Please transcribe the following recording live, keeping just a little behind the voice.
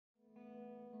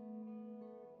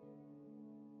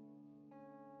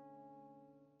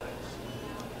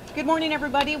Good morning,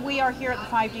 everybody. We are here at the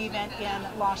 5D event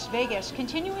in Las Vegas,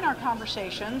 continuing our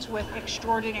conversations with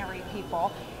extraordinary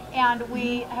people. And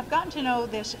we have gotten to know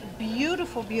this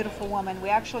beautiful, beautiful woman. We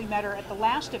actually met her at the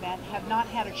last event, have not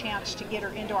had a chance to get her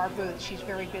into our booth. She's a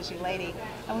very busy lady.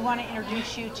 And we want to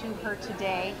introduce you to her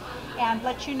today and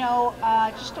let you know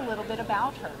just a little bit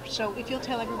about her. So if you'll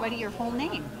tell everybody your full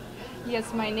name.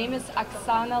 Yes, my name is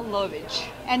Oxana.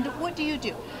 And what do you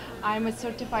do? I'm a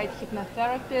certified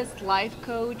hypnotherapist, life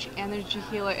coach, energy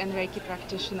healer, and Reiki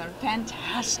practitioner.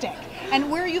 Fantastic. And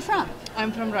where are you from?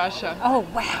 I'm from Russia. Oh,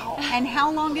 wow. And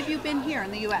how long have you been here in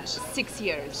the U.S.? 6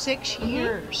 years. 6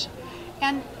 years.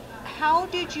 And how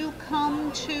did you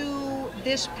come to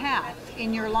this path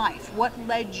in your life? What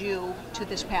led you to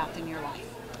this path in your life?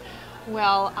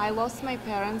 Well, I lost my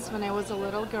parents when I was a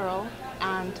little girl,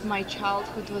 and my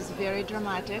childhood was very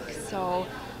dramatic, so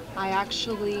I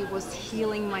actually was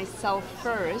healing myself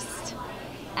first,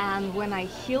 and when I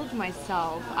healed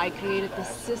myself, I created a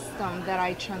system that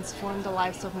I transformed the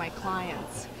lives of my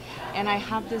clients. And I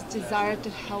have this desire to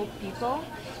help people,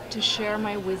 to share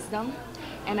my wisdom,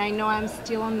 and I know I'm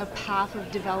still on the path of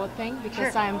developing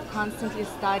because I'm constantly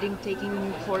studying, taking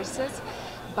new courses,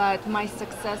 but my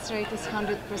success rate is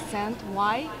 100%.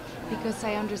 Why? Because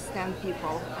I understand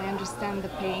people. I understand the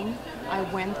pain. I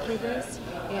went through this,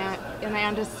 and I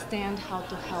understand how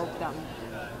to help them.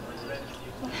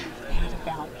 That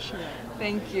about you.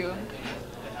 Thank you.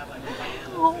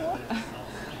 Oh.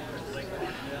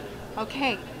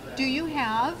 Okay. Do you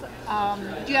have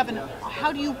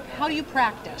how do you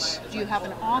practice? Do you have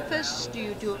an office? Do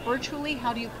you do it virtually?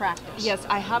 How do you practice? Yes,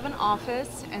 I have an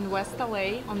office in West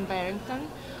LA on Barrington.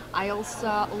 I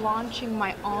also launching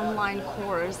my online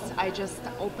course. I just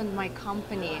opened my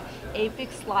company,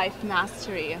 Apex Life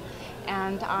Mastery,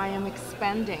 and I am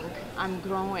expanding. I'm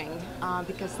growing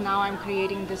because now I'm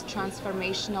creating this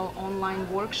transformational online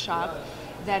workshop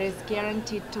that is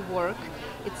guaranteed to work.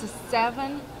 It's a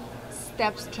 7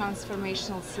 steps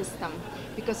transformational system,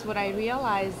 because what I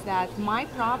realized that my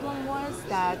problem was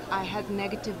that I had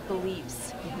negative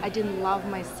beliefs. I didn't love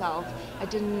myself. I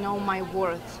didn't know my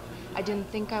worth. I didn't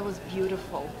think I was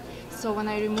beautiful. So when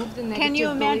I removed the negative Can you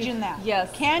imagine belief, that?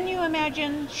 Yes. Can you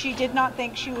imagine she did not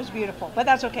think she was beautiful? But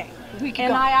that's okay. We can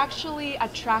go. I actually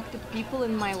attracted people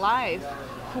in my life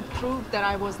who proved that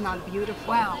I was not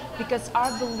beautiful. Wow. Because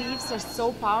our beliefs are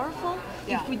so powerful.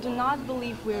 Yeah. If we do not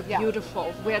believe we're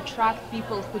beautiful, we attract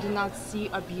people who do not see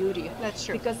our beauty. That's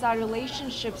true. Because our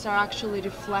relationships are actually a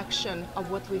reflection of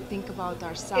what we think about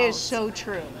ourselves. It is so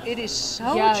true. It is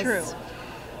so true.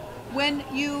 When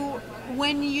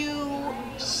you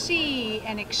see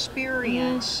and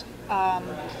experience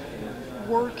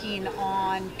working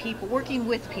on people, working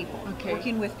with people,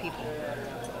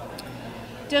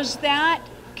 does that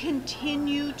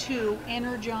continue to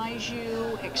energize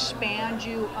you, expand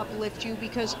you, uplift you?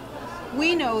 Because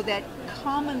we know that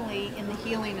commonly in the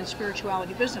healing and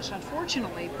spirituality business,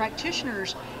 unfortunately,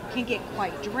 practitioners can get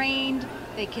quite drained.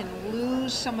 They can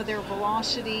lose some of their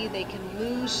velocity. They can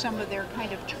lose some of their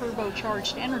kind of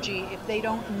turbocharged energy if they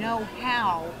don't know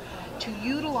how to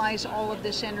utilize all of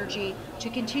this energy to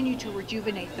continue to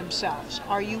rejuvenate themselves.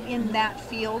 Are you in that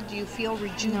field? Do you feel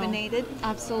rejuvenated? No,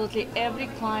 absolutely. Every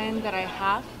client that I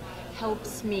have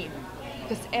helps me.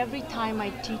 Because every time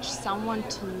I teach someone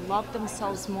to love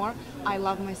themselves more, I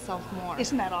love myself more.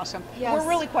 Isn't that awesome? Yes. We're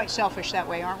really quite selfish that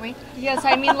way, aren't we? Yes,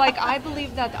 I mean, like, I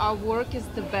believe that our work is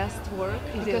the best work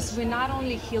because we not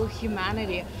only heal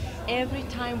humanity, every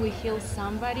time we heal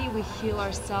somebody, we heal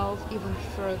ourselves even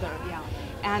further. Yeah.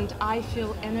 And I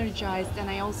feel energized, and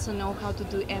I also know how to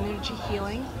do energy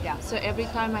healing. Yeah. So every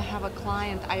time I have a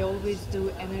client, I always do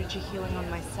energy healing on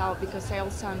myself because I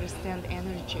also understand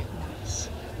energy. Nice.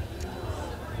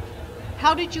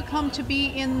 How did you come to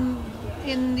be in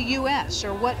the U.S.,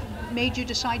 or what made you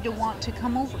decide to want to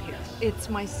come over here? It's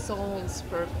my soul's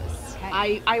purpose.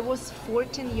 Okay. I was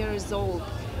 14 years old,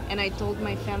 and I told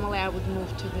my family I would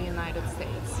move to the United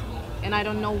States. And I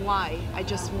don't know why, I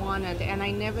just wanted, and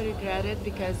I never regret it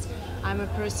because I'm a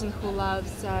person who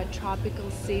loves tropical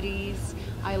cities.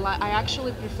 I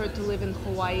actually prefer to live in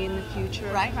Hawaii in the future.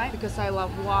 Right. Because I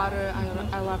love water,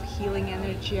 I love healing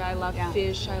energy, I love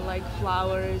fish, I like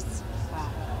flowers.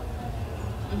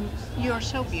 You're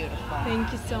so beautiful.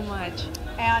 Thank you so much.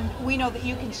 And we know that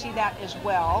you can see that as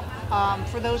well.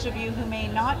 For those of you who may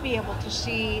not be able to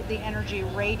see the energy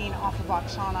radiating off of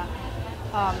Oxana,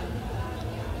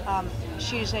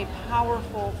 she's a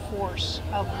powerful force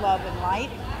of love and light.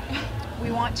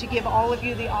 We want to give all of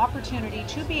you the opportunity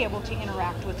to be able to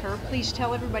interact with her. Please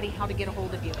tell everybody how to get a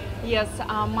hold of you. Yes,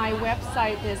 my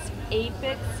website is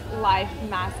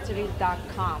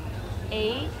apexlifemastery.com.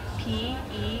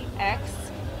 Xpnsion.com.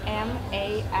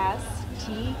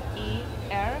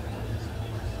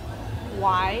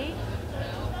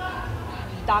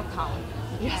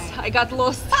 Yes, I got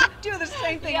lost. Do the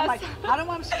same thing. Yes. I'm like, how do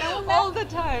I spell that? All the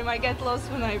time. I get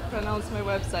lost when I pronounce my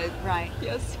website. Right.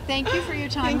 Yes. Thank you for your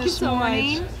time Thank you this so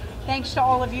morning. much. Thanks to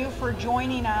all of you for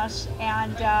joining us,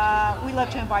 and we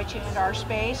love to invite you into our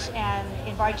space and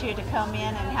invite you to come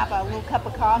in and have a little cup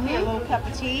of coffee or a little cup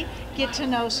of tea, get to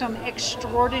know some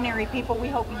extraordinary people. We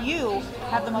hope you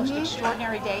have the most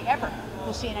extraordinary day ever.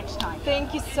 We'll see you next time.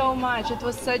 Thank you so much. It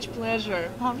was such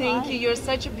pleasure. All Thank right. you. You're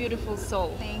such a beautiful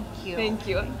soul. Thank you. Thank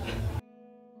you.